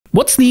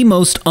What's the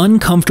most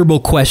uncomfortable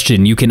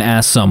question you can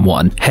ask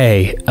someone?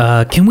 Hey,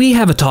 can we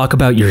have a talk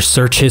about your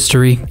search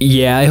history?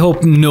 Yeah, I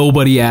hope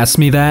nobody asks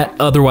me that,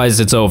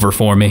 otherwise it's over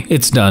for me.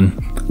 It's done.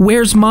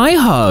 Where's my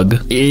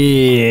hug?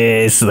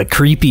 It's the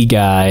creepy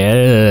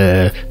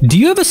guy. Do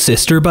you have a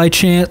sister by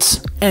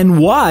chance? And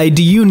why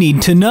do you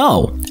need to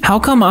know? How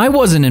come I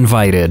wasn't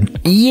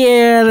invited?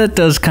 Yeah, that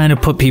does kind of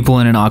put people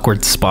in an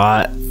awkward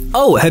spot.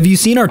 Oh, have you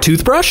seen our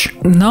toothbrush?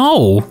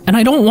 No, and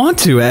I don't want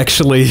to,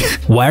 actually.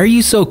 Why are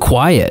you so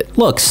quiet?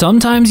 Look,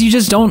 sometimes you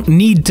just don't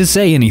need to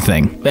say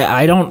anything.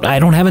 I don't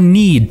have a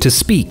need to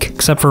speak,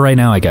 except for right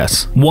now, I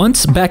guess.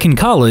 Once, back in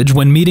college,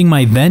 when meeting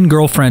my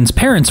then-girlfriend's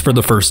parents for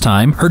the first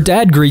time, her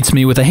dad greets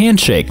me with a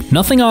handshake.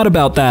 Nothing odd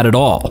about that at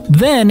all.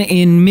 Then,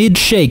 in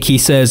mid-shake, he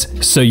says,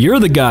 "So you're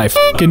the guy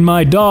f***ing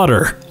my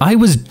daughter." I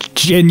was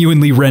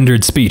genuinely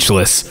rendered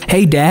speechless.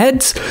 Hey,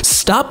 dads,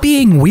 stop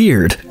being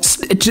weird.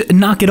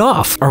 Knock it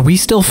off. Are we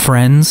still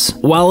friends?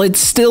 While it's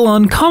still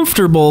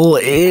uncomfortable,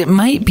 it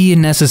might be a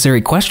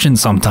necessary question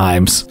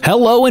sometimes.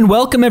 Hello and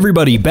welcome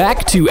everybody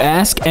back to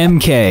Ask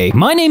EmKay.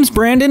 My name's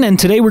Brandon and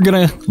today we're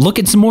gonna look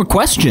at some more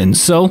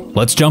questions, so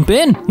let's jump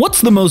in.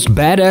 What's the most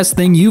badass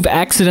thing you've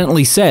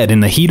accidentally said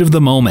in the heat of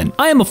the moment?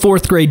 I am a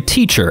 4th grade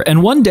teacher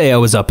and one day I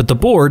was up at the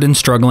board and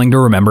struggling to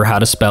remember how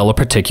to spell a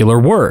particular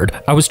word.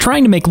 I was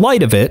trying to make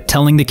light of it,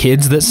 telling the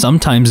kids that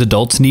sometimes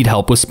adults need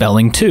help with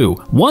spelling too.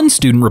 One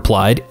student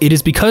replied, "It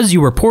is because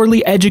you were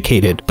poorly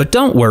educated, but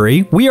don't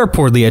worry, we are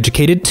poorly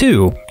educated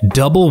too."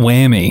 Double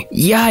whammy.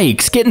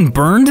 Yikes, getting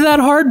burned that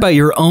hard by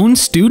your own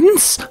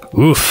students?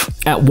 Oof.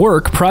 At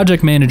work,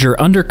 project manager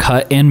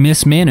undercut and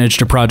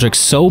mismanaged a project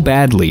so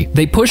badly,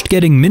 they pushed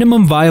getting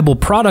minimum viable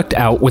product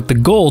out with the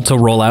goal to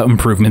roll out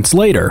improvements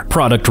later.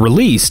 Product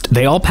released,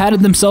 they all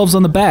patted themselves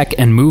on the back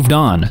and moved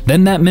on.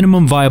 Then that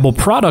minimum viable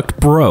product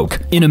broke.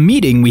 In a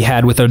meeting we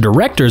had with our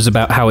directors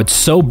about how it's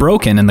so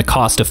broken and the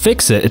cost to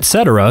fix it,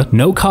 etc.,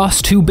 no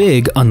cost too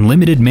big,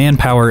 unlimited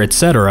manpower,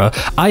 etc.,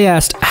 I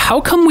asked,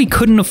 how come we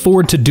couldn't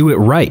afford to do it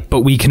right,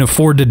 but we can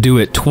afford to do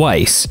it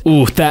twice?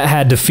 Ooh, that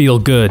had to feel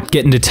good,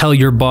 getting to tell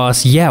your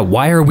boss, yeah,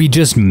 why are we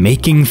just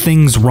making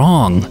things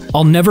wrong?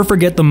 I'll never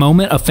forget the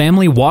moment a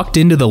family walked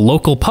into the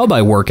local pub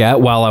I work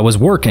at while I was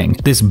working.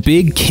 This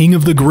big king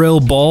of the grill,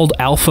 bald,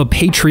 alpha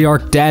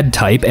patriarch dad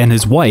type and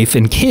his wife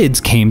and kids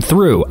came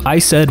through. I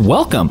said,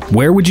 welcome,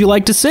 where would you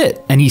like to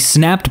sit? And he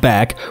snapped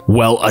back,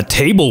 well, a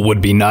table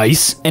would be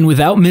nice. And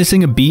without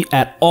missing a beat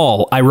at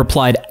all, I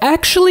replied,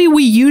 actually,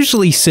 we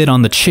usually sit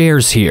on the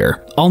chairs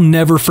here. I'll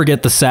never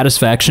forget the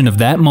satisfaction of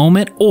that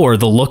moment or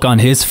the look on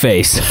his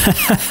face.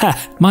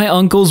 My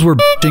uncles were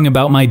bitching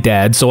about my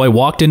dad, so I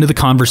walked into the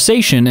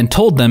conversation and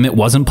told them it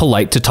wasn't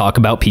polite to talk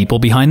about people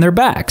behind their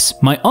backs.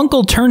 My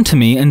uncle turned to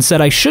me and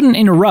said I shouldn't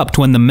interrupt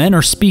when the men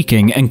are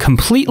speaking, and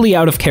completely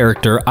out of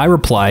character, I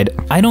replied,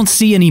 I don't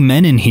see any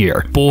men in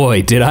here.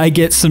 Boy, did I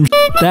get some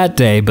that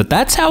day, but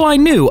that's how I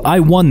knew I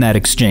won that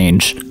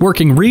exchange.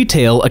 Working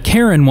retail, a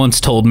Karen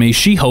once told me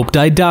she hoped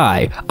I'd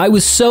die. I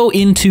was so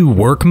into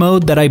work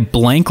mode that I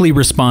blankly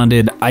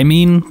responded, I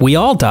mean, we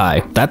all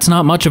die. That's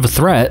not much of a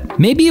threat.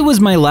 Maybe it was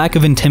my lack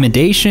of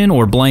intimidation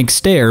or blank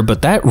stare,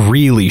 but that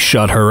really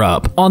shut her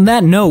up. On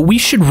that note, we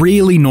should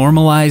really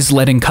normalize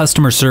letting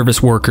customer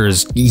service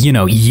workers,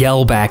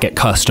 yell back at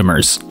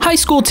customers. High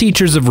school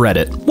teachers of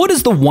Reddit, what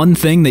is the one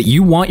thing that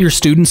you want your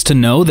students to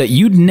know that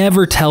you'd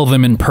never tell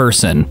them in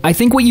person? I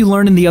think what you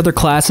learn in the other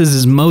classes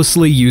is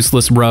mostly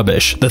useless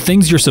rubbish. The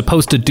things you're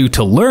supposed to do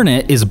to learn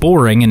it is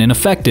boring and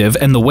ineffective,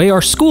 and the way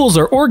our schools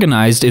are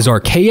organized is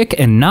archaic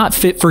and not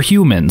fit for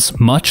humans,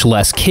 much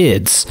less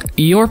kids.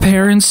 Your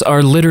parents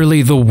are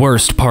literally the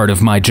worst part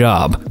of my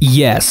job.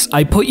 Yes,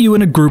 I put you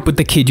in a group with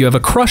the kid you have a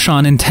crush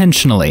on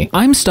intentionally.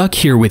 I'm stuck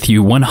here with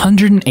you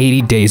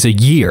 180 days a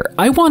year.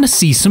 I want to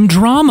see some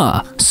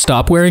drama.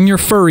 Stop wearing your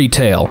furry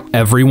tail.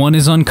 Everyone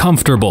is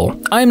uncomfortable.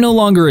 I'm no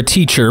longer a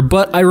teacher,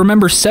 but I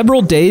remember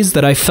several days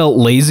that I felt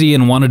lazy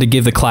and wanted to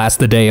give the class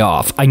the day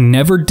off. I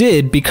never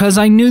did because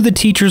I knew the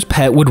teacher's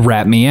pet would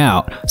rat me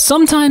out.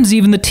 Sometimes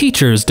even the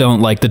teachers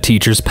don't like the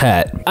teacher's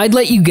pet. I'd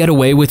let you get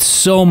away with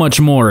so much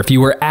more if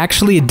you were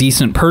actually a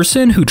decent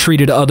person who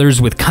treated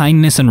others with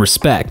kindness and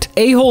respect.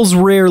 A-holes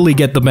rarely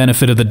get the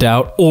benefit of the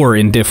doubt or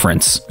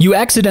indifference. You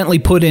accidentally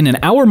put in an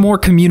hour more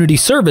community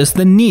service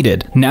than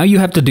needed. Now you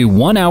have to do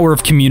 1 hour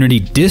of community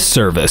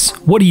disservice.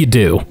 What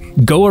do?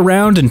 Go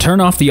around and turn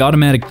off the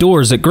automatic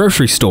doors at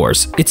grocery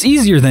stores. It's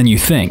easier than you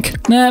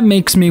think. That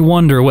makes me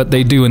wonder what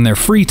they do in their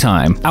free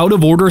time. Out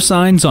of order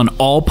signs on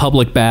all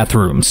public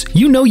bathrooms.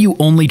 You know you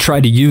only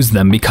try to use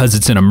them because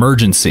it's an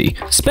emergency.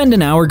 Spend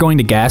an hour going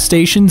to gas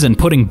stations and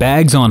putting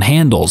bags on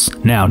handles.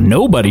 Now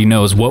nobody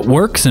knows what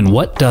works and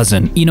what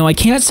doesn't. I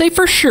can't say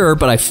for sure,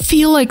 but I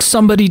feel like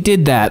somebody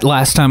did that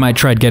last time I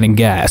tried getting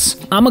gas.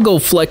 I'ma go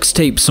flex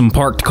tape some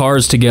parked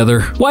cars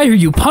together. Why are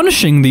you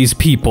punishing these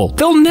people?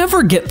 They'll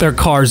never get their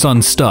cars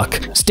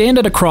unstuck. Stand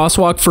at a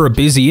crosswalk for a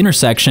busy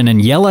intersection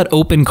and yell at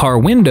open car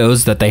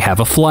windows that they have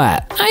a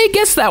flat. I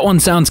guess that one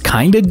sounds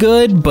kinda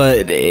good,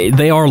 but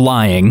they are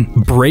lying.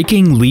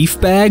 Breaking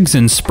leaf bags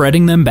and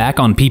spreading them back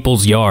on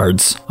people's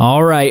yards.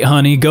 Alright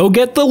honey, go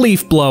get the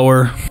leaf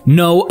blower. anymore?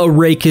 No, a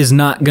rake is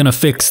not gonna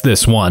fix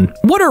this one.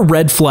 What are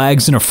red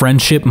flags in a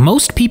friendship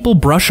most people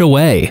brush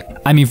away?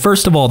 I mean,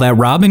 first of all, that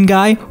Robin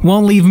guy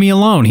won't leave me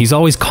alone. He's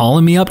always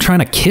calling me up trying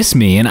to kiss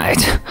me, and I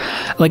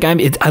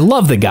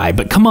love the guy,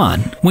 but come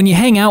on. When you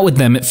hang out with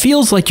them, it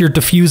feels like you're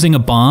defusing a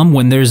bomb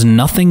when there's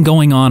nothing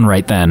going on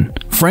right then.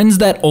 Friends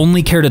that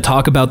only care to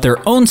talk about their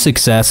own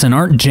success and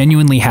aren't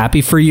genuinely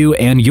happy for you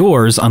and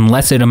yours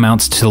unless it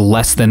amounts to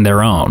less than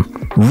their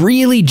own.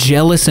 Really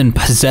jealous and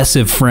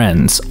possessive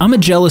friends. I'm a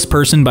jealous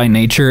person by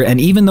nature, and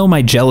even though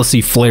my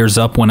jealousy flares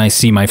up when I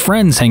see my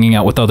friends hanging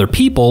out with other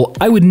people,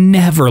 I would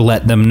never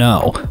let them know.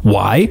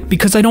 Why?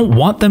 Because I don't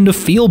want them to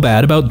feel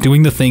bad about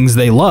doing the things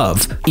they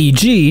love,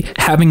 e.g.,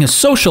 having a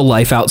social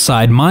life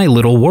outside my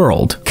little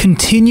world.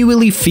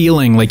 Continually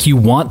feeling like you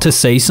want to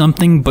say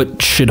something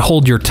but should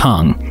hold your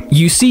tongue.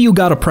 You see you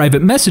got a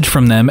private message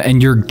from them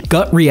and your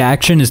gut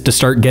reaction is to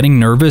start getting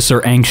nervous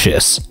or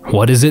anxious.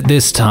 What is it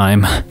this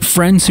time?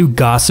 Friends who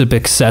gossip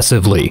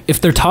excessively.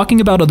 If they're talking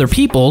about other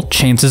people,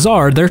 chances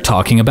are they're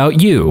talking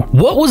about you.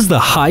 What was the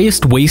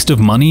highest waste of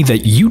money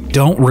that you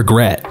don't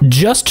regret?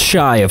 Just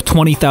shy of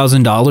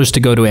 $20,000 to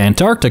go to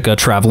Antarctica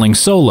traveling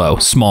solo,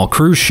 small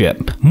cruise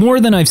ship. More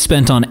than I've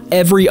spent on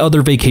every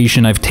other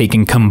vacation I've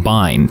taken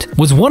combined.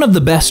 Was one of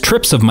the best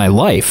trips of my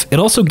life. It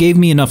also gave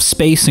me enough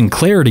space and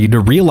clarity to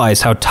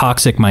realize how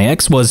toxic my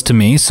ex was to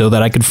me so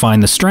that I could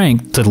find the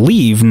strength to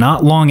leave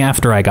not long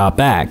after I got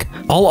back.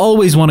 I'll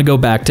always want to go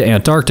back to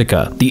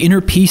Antarctica. The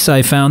inner peace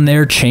I found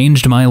there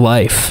changed my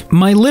life.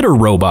 My litter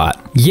robot.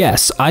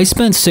 Yes, I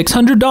spent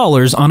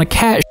 $600 on a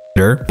cat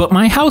shitter, but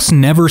my house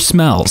never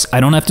smells. I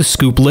don't have to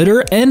scoop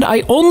litter, and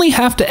I only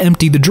have to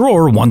empty the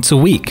drawer once a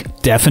week.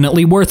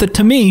 Definitely worth it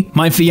to me.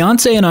 My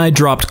fiance and I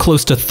dropped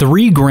close to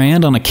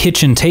 $3,000 on a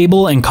kitchen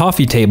table and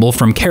coffee table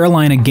from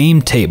Carolina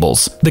Game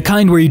Tables, the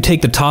kind where you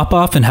take the top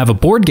off and have a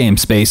board game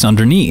space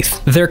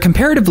underneath. They're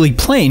comparatively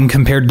plain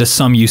compared to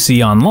some you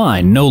see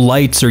online. No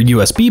lights or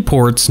USB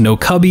ports, no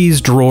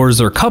cubbies, drawers,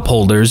 or cup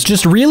holders,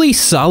 just really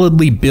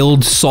solidly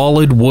built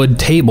solid wood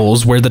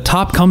tables where the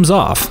top comes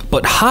off.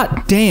 But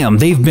hot damn,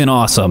 they've been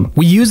awesome.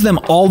 We use them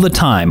all the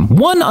time.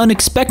 One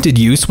unexpected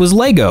use was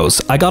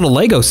Legos. I got a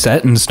Lego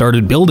set and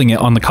started building it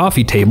on the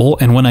coffee table,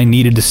 and when I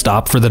needed to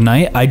stop for the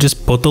night, I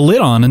just put the lid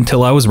on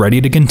until I was ready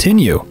to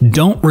continue.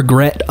 Don't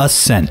regret a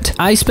cent.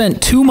 I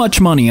spent too much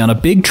money on a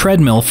big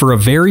treadmill for a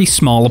very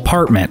small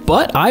apartment,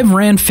 but I've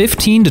ran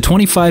 15 to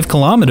 25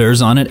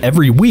 kilometers on it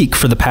every week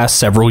for the past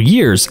several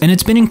years, and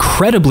it's been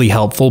incredibly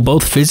helpful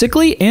both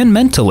physically and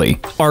mentally.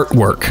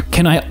 Artwork.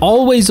 Can I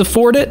always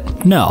afford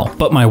it? No,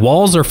 but my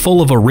walls are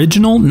full of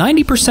original,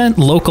 90%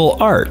 local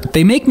art.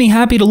 They make me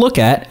happy to look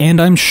at,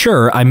 and I'm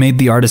sure I made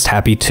the artist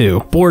happy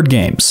too. Board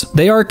games.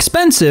 They are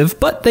expensive,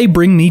 but they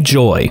bring me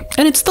joy.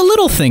 And it's the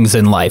little things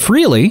in life,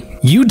 really.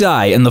 You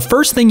die, and the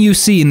first thing you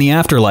see in the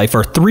afterlife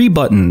are 3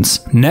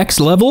 buttons: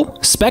 next level,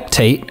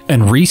 spectate,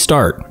 and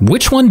restart.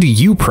 Which one do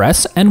you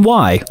press, and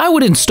why? I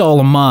would install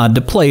a mod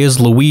to play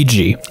as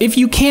Luigi. If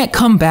you can't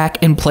come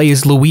back and play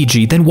as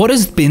Luigi, then what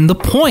has been the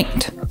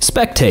point?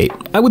 Spectate.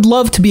 I would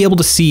love to be able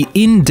to see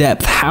in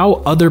depth how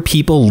other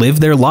people live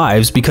their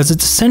lives, because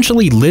it's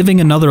essentially living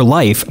another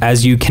life,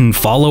 as you can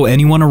follow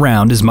anyone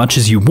around as much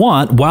as you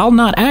want while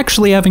not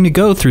actually having to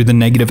go through the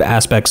negative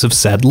aspects of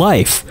said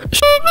life.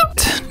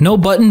 No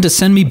button to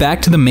send me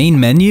back to the main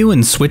menu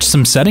and switch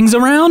some settings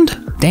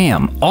around?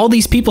 Damn, all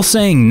these people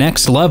saying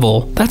next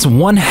level, that's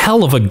one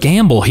hell of a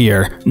gamble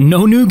here.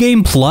 No new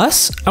game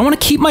plus? I want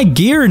to keep my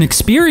gear and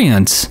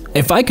experience.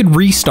 If I could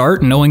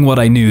restart knowing what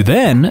I knew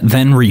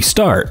then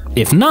restart.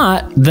 If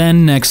not,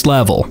 then next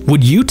level.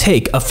 Would you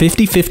take a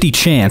 50-50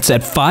 chance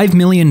at $5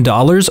 million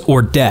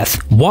or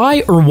death?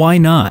 Why or why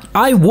not?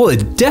 I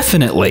would,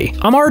 definitely.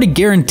 I'm already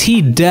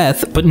guaranteed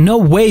death, but no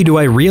way do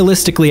I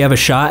realistically have a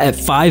shot at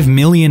 $5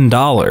 million.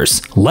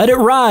 Let it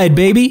ride,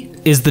 baby.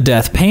 Is the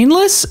death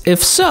painless?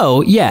 If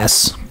so,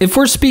 yes. If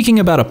we're speaking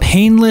about a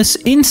painless,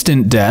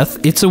 instant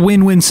death, it's a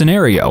win-win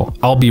scenario.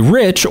 I'll be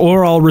rich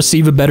or I'll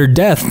receive a better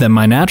death than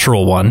my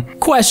natural one.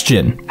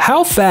 Question: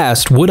 how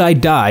fast would I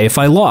die if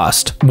I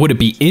lost? Would it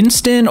be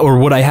instant or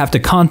would I have to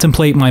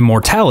contemplate my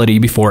mortality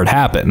before it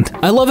happened?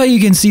 I love how you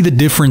can see the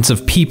difference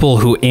of people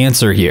who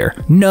answer here.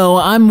 No,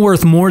 I'm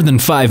worth more than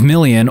 $5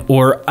 million,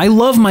 or I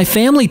love my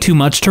family too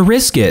much to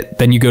risk it.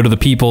 Then you go to the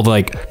people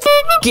like,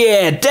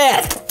 yeah,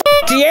 death.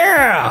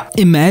 Yeah!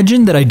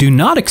 Imagine that I do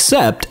not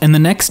accept and the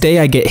next day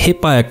I get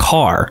hit by a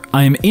car.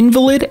 I am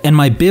invalid and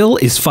my bill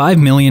is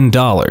 $5 million.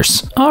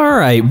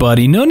 Alright,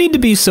 buddy, no need to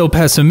be so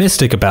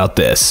pessimistic about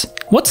this.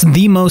 What's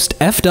the most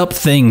effed up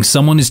thing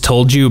someone has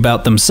told you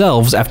about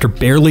themselves after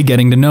barely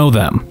getting to know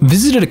them?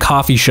 Visited a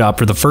coffee shop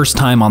for the first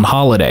time on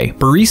holiday.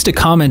 Barista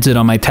commented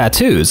on my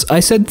tattoos.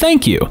 I said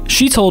thank you.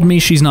 She told me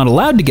she's not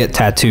allowed to get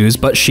tattoos,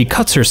 but she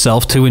cuts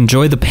herself to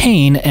enjoy the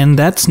pain, and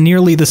that's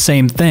nearly the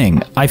same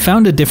thing. I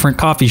found a different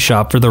coffee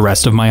shop for the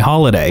rest of my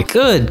holiday.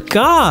 Good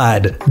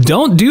God.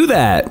 Don't do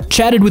that.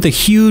 Chatted with a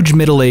huge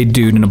middle-aged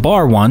dude in a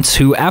bar once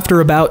who,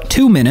 after about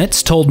 2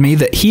 minutes, told me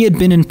that he had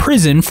been in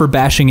prison for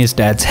bashing his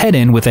dad's head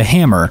in with a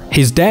hammer.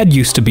 His dad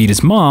used to beat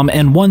his mom,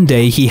 and one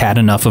day he had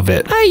enough of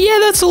it. Yeah,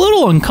 that's a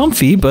little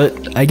uncomfy,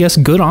 but I guess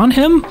good on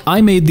him.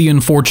 I made the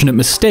unfortunate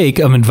mistake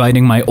of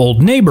inviting my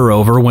old neighbor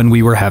over when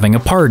we were having a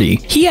party.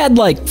 He had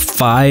like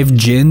 5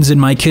 gins in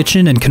my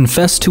kitchen and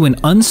confessed to an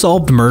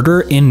unsolved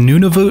murder in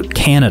Nunavut,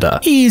 Canada.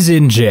 He's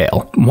in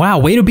jail. Wow,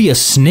 way to be a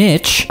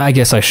snitch. I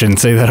guess I shouldn't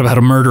say that about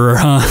a murderer,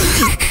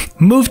 huh?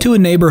 Moved to a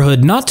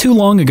neighborhood not too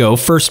long ago.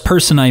 First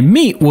person I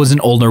meet was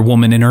an older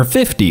woman in her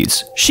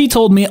 50s. She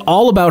told me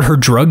all about her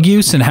drug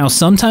use and how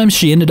sometimes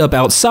she ended up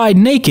outside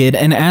naked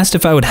and asked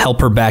if I would help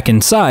her back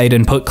inside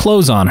and put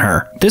clothes on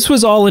her. This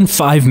was all in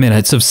 5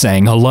 minutes of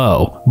saying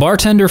hello.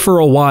 Bartender for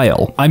a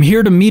while. I'm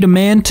here to meet a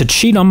man to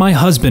cheat on my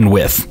husband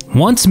with.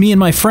 Once me and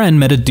my friend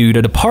met a dude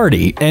at a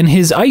party, and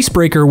his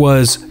icebreaker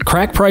was,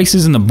 crack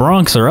prices in the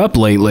Bronx are up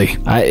lately.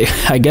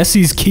 I guess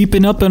he's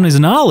keeping up on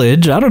his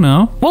knowledge, I don't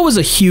know. What was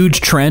a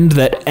huge trend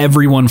that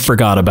everyone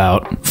forgot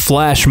about?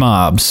 Flash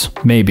mobs.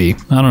 Maybe.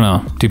 I don't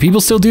know. Do people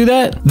still do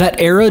that?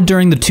 That era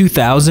during the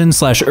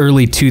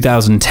 2000s/early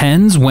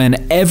 2010s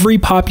when every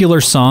popular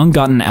song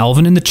got an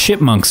Alvin and the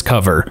Chipmunks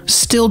cover.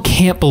 Still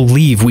can't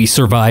believe we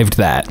survived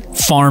that.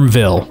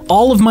 Farmville.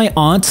 All of my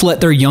aunts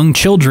let their young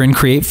children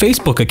create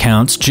Facebook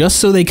accounts just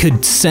so they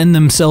could send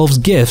themselves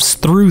gifts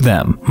through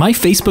them. My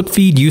Facebook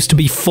feed used to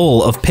be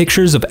full of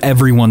pictures of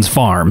everyone's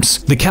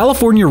farms. The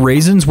California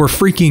raisins were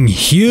freaking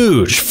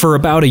huge for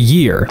about a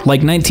year,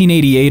 like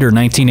 1988 or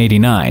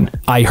 1989.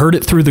 I heard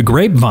it through the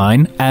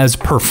grapevine, as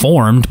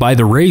performed by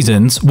the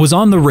Raisins, was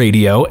on the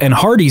radio, and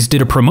Hardee's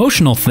did a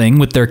promotional thing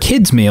with their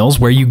kids' meals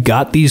where you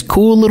got these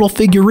cool little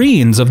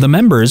figurines of the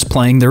members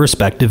playing their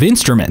respective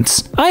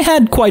instruments. I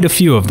had quite a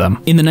few of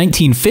them. In the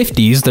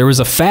 1950s, there was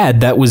a fad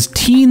that was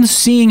teens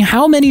seeing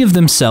how many of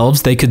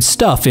themselves they could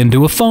stuff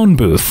into a phone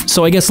booth.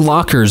 So I guess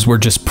lockers were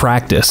just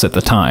practice at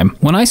the time.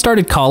 When I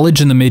started college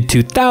in the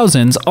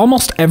mid-2000s,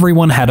 almost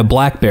everyone had a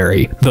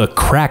BlackBerry, the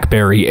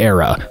Crackberry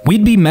era.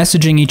 We'd be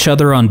messaging each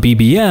other on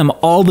BBM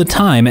all the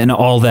time and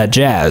all that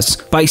jazz.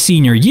 By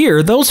senior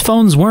year, those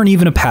phones weren't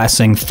even a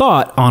passing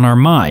thought on our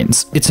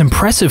minds. It's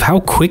impressive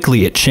how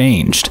quickly it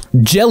changed.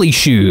 Jelly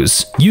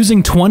shoes.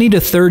 Using 20 to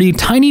 30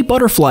 tiny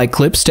butterfly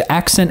clips to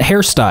accent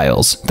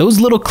hairstyles. Those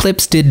little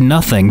clips did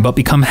nothing but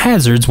become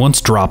hazards once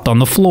dropped on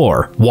the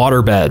floor.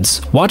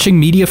 Waterbeds. Watching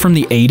media from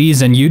the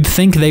 80s and you'd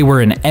think they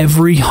were in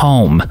every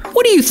home.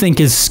 What do you think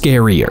is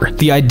scarier?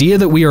 The idea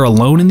that we are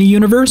alone in the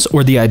universe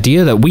or the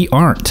idea that we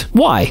aren't?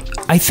 Why?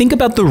 I think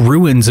about the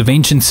ruins of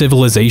ancient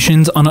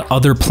civilizations on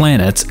other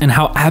planets and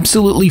how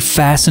absolutely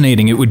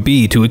fascinating it would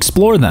be to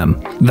explore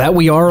them. That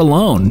we are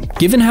alone.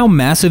 Given how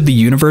massive the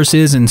universe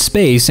is in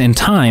space and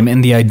time,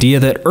 and the idea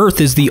that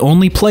Earth is the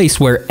only place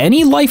where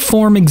any life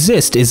form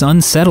exists is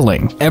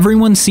unsettling.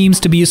 Everyone seems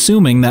to be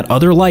assuming that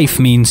other life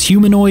means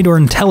humanoid or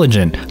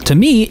intelligent. To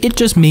me, it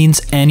just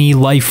means any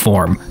life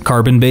form.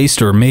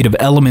 Carbon-based or made of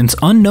elements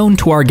unknown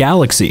to our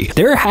galaxy.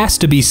 There has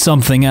to be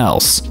something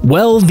else.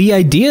 Well, the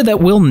idea that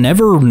we'll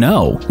never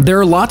know. There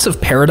are lots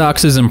of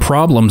paradoxes and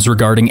problems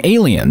regarding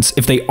aliens.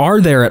 If they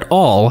are there at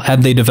all,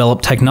 have they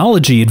developed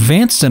technology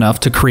advanced enough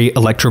to create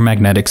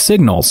electromagnetic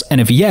signals?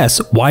 And if yes,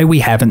 why we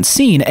haven't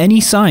seen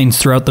any signs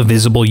throughout the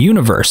visible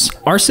universe?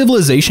 Our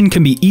civilization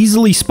can be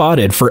easily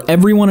spotted for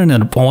everyone in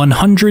a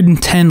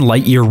 110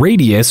 light-year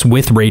radius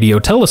with radio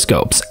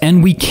telescopes,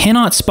 and we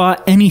cannot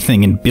spot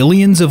anything in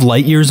billions of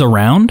light years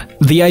around?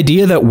 The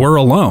idea that we're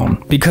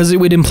alone, because it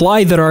would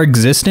imply that our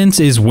existence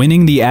is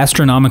winning the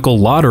astronomical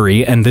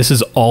lottery and this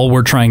is all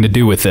we're trying to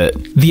do with it.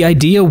 The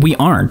idea we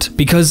aren't,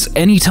 because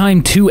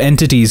anytime two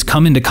entities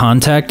come into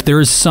contact, there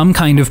is some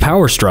kind of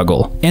power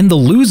struggle, and the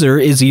loser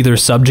is either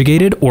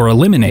subjugated or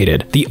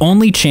eliminated. The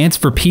only chance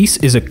for peace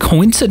is a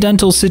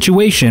coincidental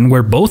situation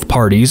where both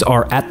parties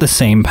are at the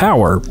same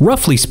power,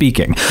 roughly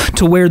speaking,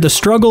 to where the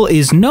struggle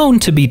is known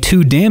to be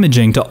too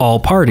damaging to all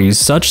parties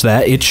such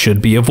that it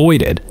should be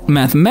avoided.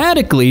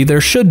 Mathematically,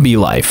 there should be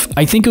life.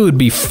 I think it would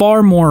be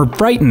far more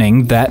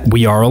frightening that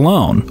we are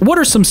alone. What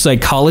are some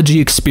psychology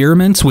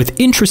experiments with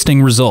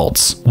interesting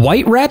results?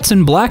 White rats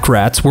and black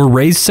rats were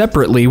raised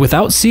separately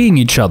without seeing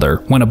each other.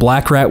 When a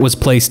black rat was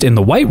placed in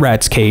the white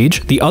rat's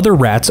cage, the other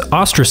rats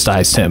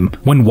ostracized him.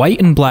 When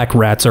white and black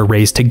rats are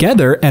raised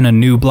together and a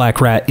new black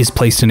rat is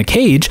placed in a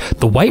cage,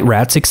 the white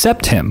rats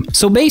accept him.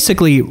 So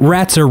basically,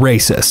 rats are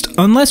racist,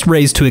 unless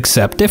raised to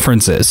accept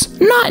differences.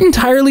 Not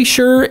entirely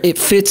sure it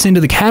fits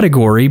into the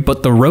category,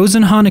 but the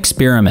Rosenhan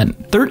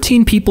experiment.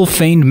 13 people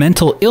feigned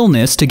mental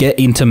illness to get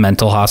into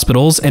mental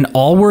hospitals, and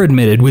all were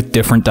admitted with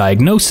different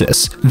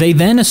diagnoses. They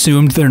then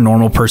assumed their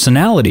normal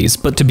personalities,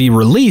 but to be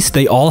released,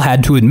 they all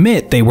had to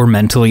admit they were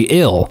mentally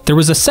ill. There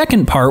was a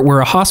second part where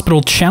a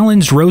hospital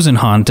challenged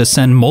Rosenhan to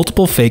send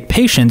multiple fake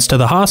patients to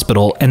the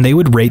hospital, and they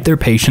would rate their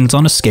patients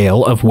on a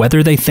scale of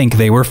whether they think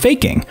they were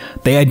faking.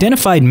 They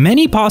identified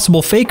many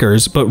possible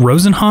fakers, but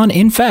Rosenhan,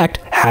 in fact,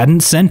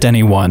 hadn't sent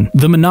anyone.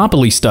 The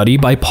Monopoly study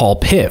by Paul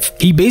Piff.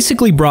 He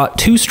basically brought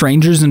two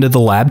strangers into the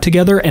lab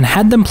together and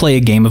had them play a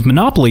game of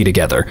Monopoly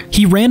together.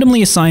 He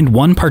randomly assigned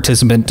one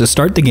participant to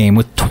start the game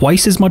with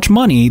twice as much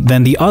money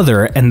than the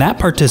other, and that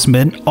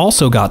participant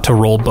also got to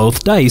roll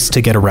both dice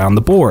to get around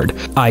the board,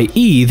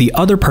 i.e. the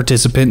other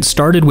participant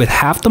started with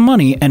half the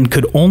money and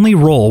could only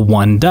roll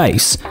one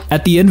dice.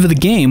 At the end of the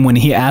game, when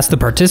he asked the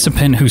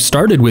participant who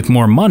started with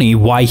more money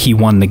why he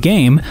won the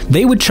game,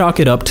 they would chalk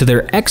it up to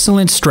their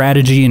excellent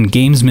strategy and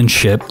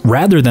gamesmanship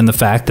rather than the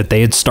fact that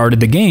they had started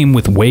the game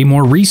with way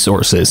more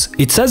resources.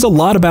 It says a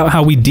lot about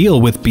how we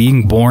deal with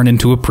being born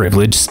into a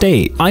privileged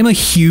state. I'm a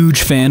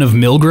huge fan of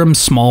Milgram's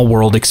small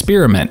world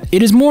experiment.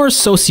 It is more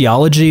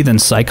sociology than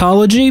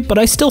psychology, but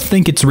I still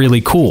think it's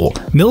really cool.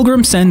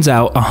 Milgram sends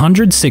out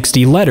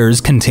 160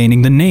 letters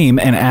containing the name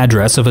and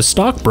address of a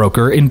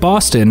stockbroker in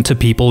Boston to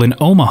people in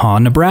Omaha,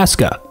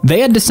 Nebraska.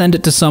 They had to send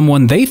it to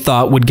someone they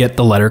thought would get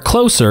the letter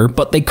closer,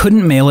 but they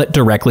couldn't mail it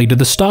directly to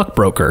the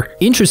stockbroker.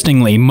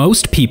 Interestingly,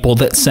 most people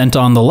that sent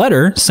on the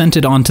letter sent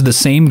it on to the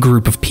same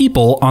group of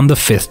people on the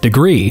 5th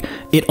degree.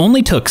 It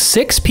only took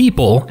 6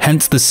 people,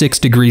 hence the 6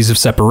 degrees of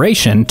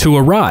separation, to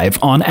arrive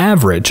on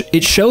average.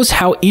 It shows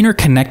how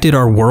interconnected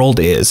our world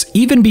is,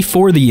 even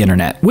before the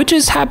internet, which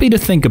is happy to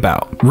think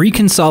about.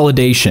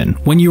 Reconsolidation.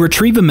 When you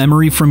retrieve a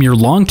memory from your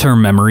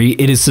long-term memory,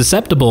 it is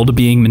susceptible to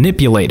being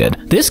manipulated.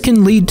 This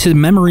can lead to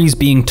memories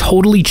being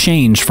totally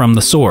changed from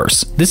the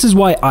source. This is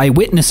why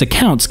eyewitness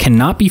accounts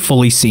cannot be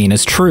fully seen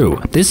as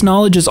true. This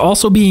knowledge is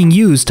also being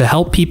used to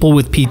help people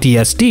with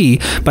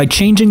PTSD by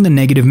changing the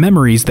negative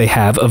memories they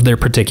have of their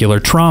particular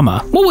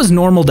trauma. What was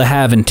normal to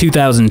have in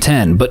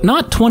 2010, but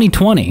not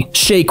 2020?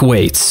 Shake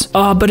weights.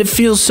 But it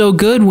feels so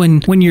good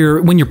when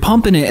you're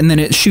pumping it and then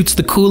it shoots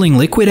the cooling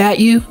liquid at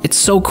you. It's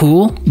so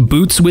cool.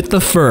 Boots with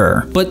the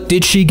fur. But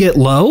did she get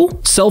low?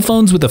 Cell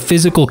phones with a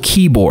physical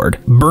keyboard.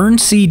 Burned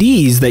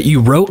CDs that you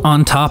wrote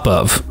on top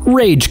of.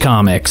 Rage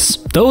comics.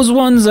 Those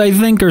ones I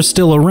think are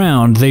still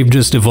around, they've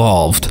just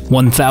evolved.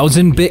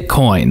 1,000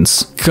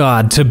 bitcoins.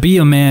 God, to be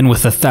a man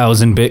with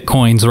 1,000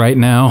 bitcoins right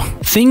now.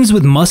 Things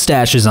with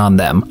mustaches on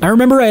them. I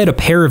remember I had a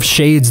pair of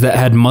shades that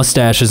had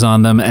mustaches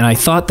on them and I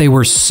thought they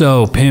were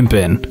so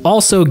pimpin'.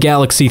 Also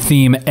galaxy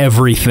theme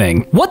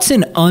everything. What's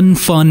an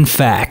unfun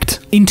fact?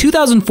 In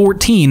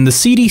 2014, the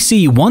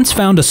CDC once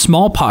found a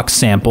smallpox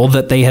sample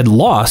that they had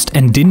lost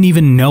and didn't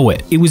even know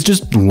it. It was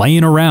just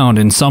laying around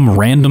in some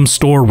random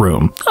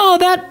storeroom. Oh,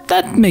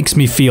 that makes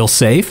me feel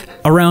safe.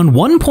 Around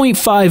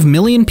 1.5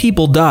 million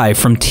people die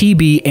from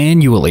TB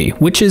annually,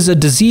 which is a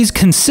disease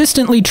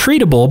consistently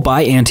treatable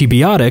by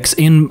antibiotics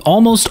in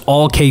almost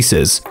all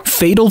cases.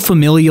 Fatal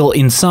familial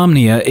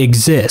insomnia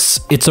exists.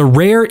 It's a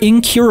rare,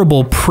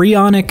 incurable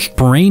prionic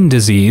brain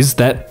disease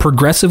that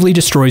progressively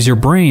destroys your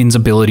brain's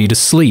ability to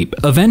sleep.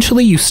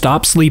 Eventually, you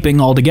stop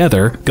sleeping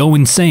altogether, go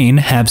insane,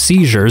 have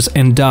seizures,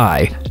 and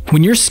die.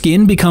 When your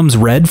skin becomes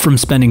red from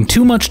spending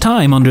too much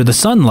time under the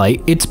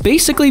sunlight, it's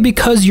basically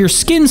because your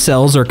skin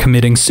cells are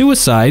committing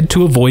suicide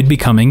to avoid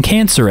becoming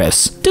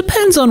cancerous.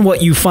 Depends on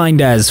what you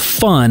find as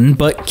fun,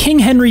 but King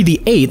Henry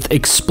VIII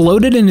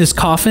exploded in his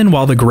coffin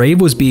while the grave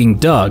was being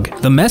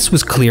dug. The mess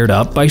was cleared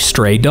up by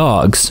stray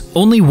dogs.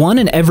 Only 1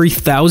 in every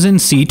 1,000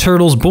 sea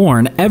turtles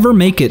born ever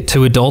make it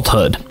to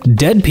adulthood.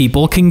 Dead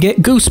people can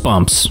get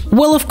goosebumps.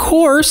 Well, of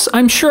course,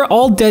 I'm sure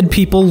all dead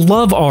people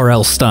love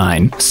R.L.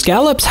 Stine.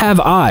 Scallops have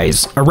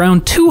eyes,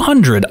 around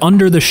 200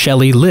 under the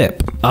Shelley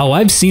lip. Oh,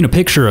 I've seen a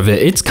picture of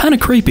it. It's kind of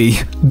creepy.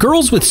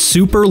 Girls with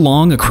super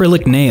long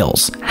acrylic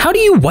nails. How do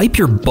you wipe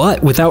your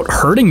butt without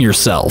hurting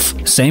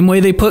yourself? Same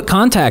way they put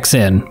contacts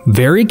in.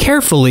 Very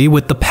carefully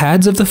with the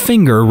pads of the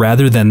finger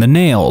rather than the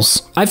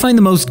nails. I find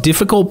the most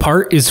difficult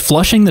part is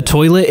flushing the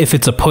toilet if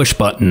it's a push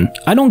button.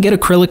 I don't get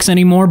acrylics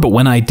anymore, but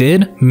when I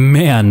did,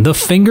 man, the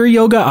finger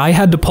yoga I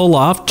had to pull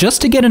off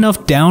just to get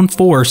enough down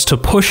force to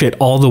push it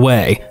all the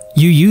way.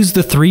 You use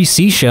the 3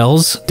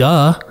 seashells,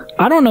 duh.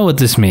 I don't know what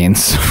this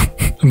means.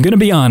 I'm gonna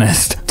be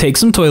honest. Take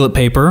some toilet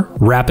paper,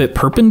 wrap it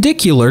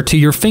perpendicular to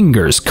your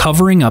fingers,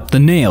 covering up the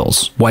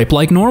nails. Wipe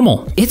like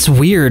normal. It's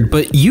weird,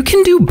 but you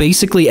can do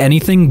basically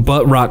anything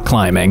but rock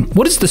climbing.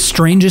 What is the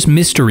strangest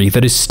mystery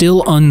that is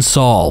still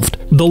unsolved?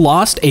 The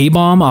lost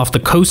A-bomb off the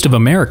coast of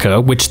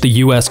America, which the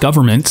US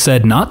government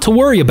said not to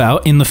worry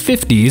about in the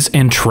 50s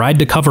and tried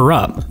to cover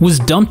up, was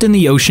dumped in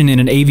the ocean in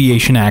an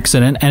aviation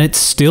accident and it's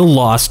still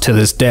lost to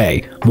this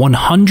day.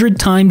 100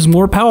 times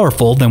more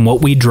powerful than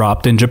what we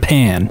dropped in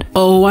Japan.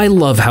 Oh, I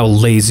love how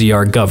lazy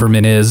our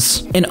government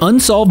is. An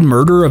unsolved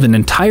murder of an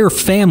entire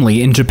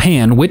family in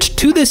Japan, which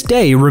to this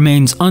day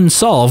remains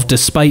unsolved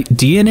despite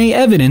DNA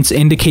evidence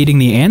indicating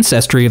the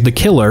ancestry of the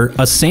killer,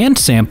 a sand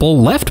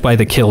sample left by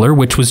the killer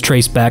which was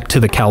traced back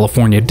to the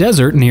California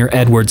desert near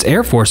Edwards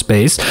Air Force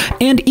Base,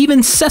 and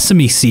even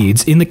sesame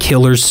seeds in the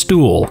killer's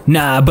stool.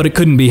 Nah, but it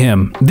couldn't be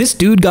him. This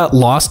dude got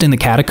lost in the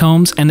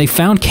catacombs and they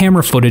found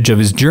camera footage of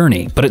his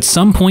journey, but at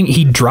some point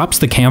he drops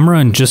the camera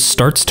and just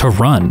starts to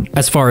run.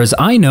 As far as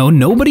I know,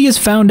 nobody has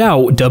found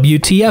out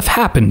WTF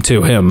happened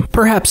to him.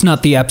 Perhaps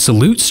not the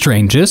absolute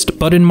strangest,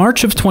 but in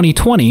March of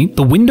 2020,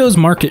 the Windows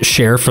market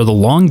share for the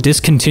long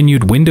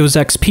discontinued Windows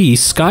XP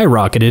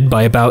skyrocketed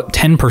by about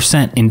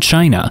 10% in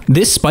China.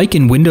 This spike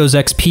in Windows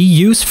XP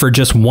use for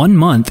just 1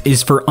 month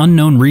is for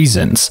unknown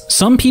reasons.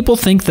 Some people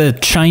think the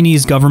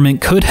Chinese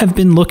government could have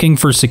been looking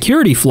for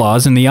security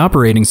flaws in the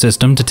operating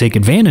system to take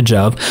advantage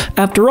of.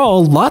 After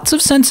all, lots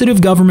of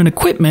sensitive government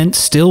equipment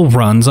still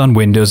runs on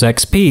Windows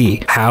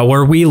XP. How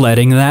are we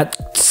letting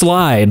that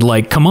slide?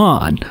 Like, come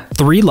on.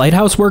 3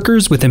 lighthouse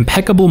workers with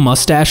impeccable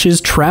mustaches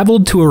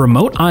traveled to a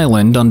remote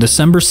island on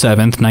December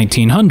 7th,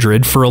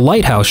 1900 for a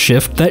lighthouse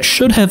shift that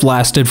should have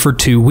lasted for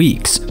 2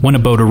 weeks. When a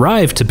boat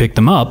arrived to pick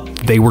them up,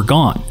 they were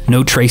gone.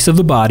 No trace of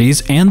the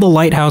bodies, and the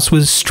lighthouse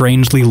was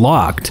strangely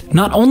locked.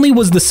 Not only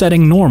was the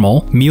setting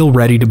normal, meal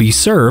ready to be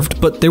served,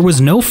 but there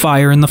was no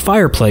fire in the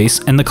fireplace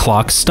and the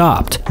clock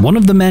stopped. One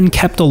of the men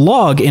kept a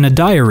log in a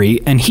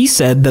diary, and he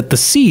said that the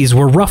seas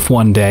were rough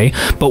one day,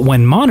 but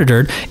when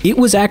monitored, it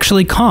was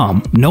actually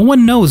calm. No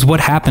one knows what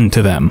happened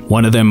to them.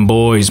 One of them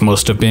boys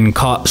must have been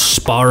caught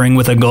sparring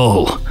with a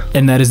gull.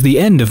 And that is the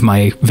end of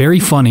my very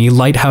funny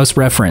lighthouse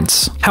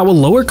reference. How a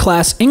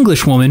lower-class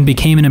Englishwoman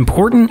became an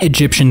important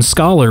Egyptian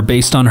scholar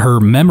based on her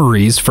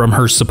memories from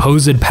her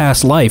supposed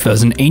past life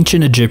as an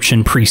ancient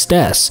Egyptian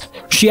priestess.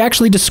 She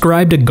actually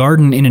described a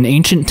garden in an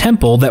ancient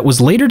temple that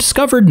was later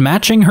discovered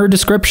matching her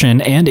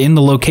description and in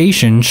the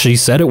location she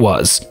said it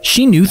was.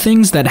 She knew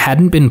things that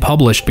hadn't been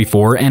published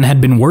before and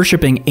had been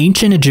worshipping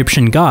ancient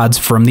Egyptian gods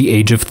from the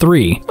age of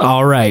 3.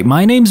 Alright,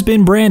 my name's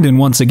been Brandon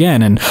once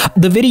again, and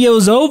the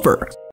video's over.